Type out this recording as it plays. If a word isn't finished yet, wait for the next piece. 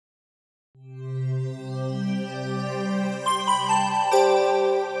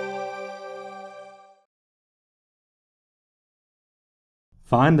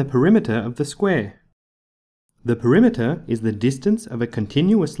Find the perimeter of the square. The perimeter is the distance of a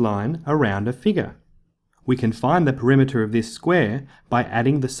continuous line around a figure. We can find the perimeter of this square by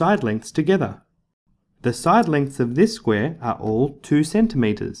adding the side lengths together. The side lengths of this square are all 2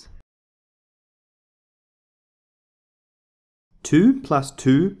 centimeters. 2 plus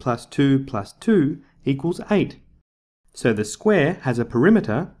 2 plus 2 plus 2 equals 8. So the square has a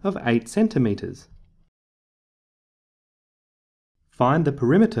perimeter of 8 centimeters. Find the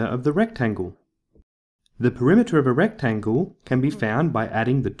perimeter of the rectangle. The perimeter of a rectangle can be found by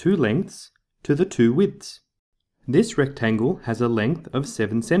adding the 2 lengths to the 2 widths. This rectangle has a length of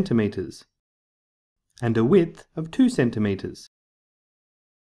 7 centimeters and a width of 2 centimeters.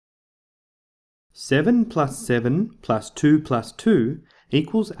 7 plus 7 plus 2 plus 2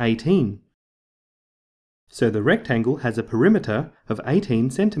 equals 18. So the rectangle has a perimeter of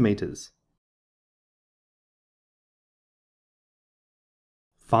 18 centimeters.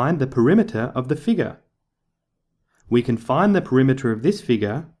 Find the perimeter of the figure. We can find the perimeter of this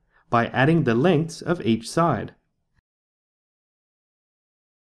figure by adding the lengths of each side.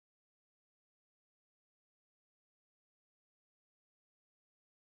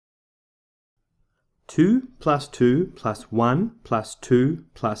 2 plus 2 plus 1 plus 2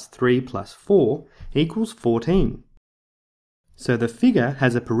 plus 3 plus 4 equals 14. So the figure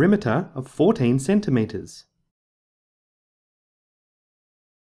has a perimeter of 14 centimeters.